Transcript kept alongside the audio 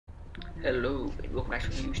Hello, and welcome back to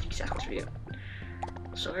a new Sasquatch video.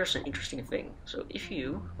 So here's an interesting thing. So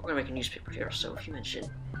we're gonna make a newspaper here, so if you mention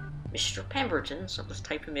Mr. Pemberton, so let's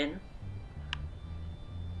type him in.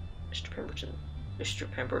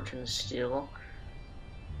 Mr. Pemberton still,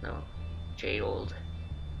 no, jailed.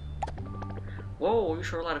 Whoa, you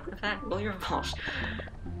sure allowed to put that? Well, you're a boss.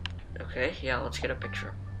 Okay, yeah, let's get a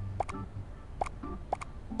picture.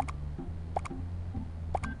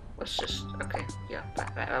 Let's just, okay, yeah,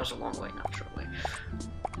 that was a long way, not a short way.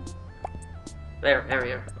 There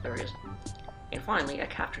he is. And finally, a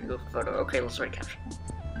caption to go for photo. Okay, let's write a caption.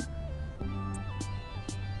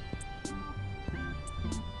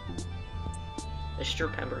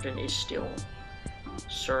 Mr. Pemberton is still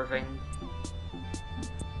serving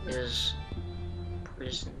his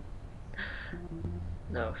prison.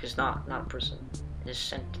 No, he's not prison. His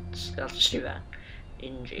sentence. Let's just do that.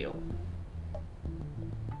 In jail.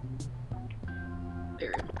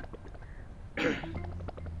 There you go.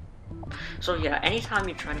 So yeah, anytime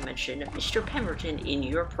you try to mention Mr. Pemberton in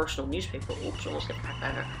your personal newspaper, oops, almost got that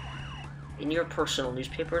better. In your personal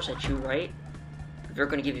newspapers that you write, they're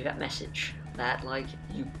gonna give you that message that like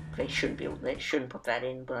they shouldn't put that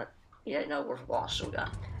in, but yeah, no, we're lost, so we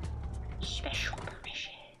got special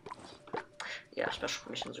permissions. Yeah, special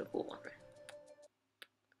permissions are cool, aren't they?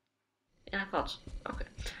 Yeah, I thought so. Okay,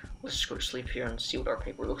 let's just go to sleep here and see what our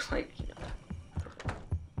paper looks like. You know.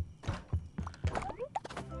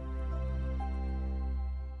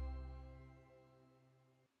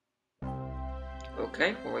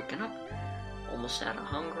 Okay, we're waking up. Almost out of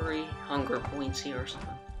hunger points here or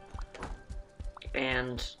something.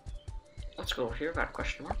 And let's go over here, got a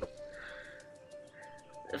question mark.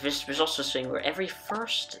 There's also saying where every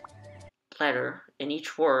first letter in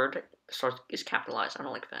each word is capitalized. I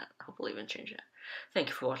don't like that. Hopefully even change that. Thank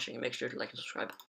you for watching, and make sure to like and subscribe.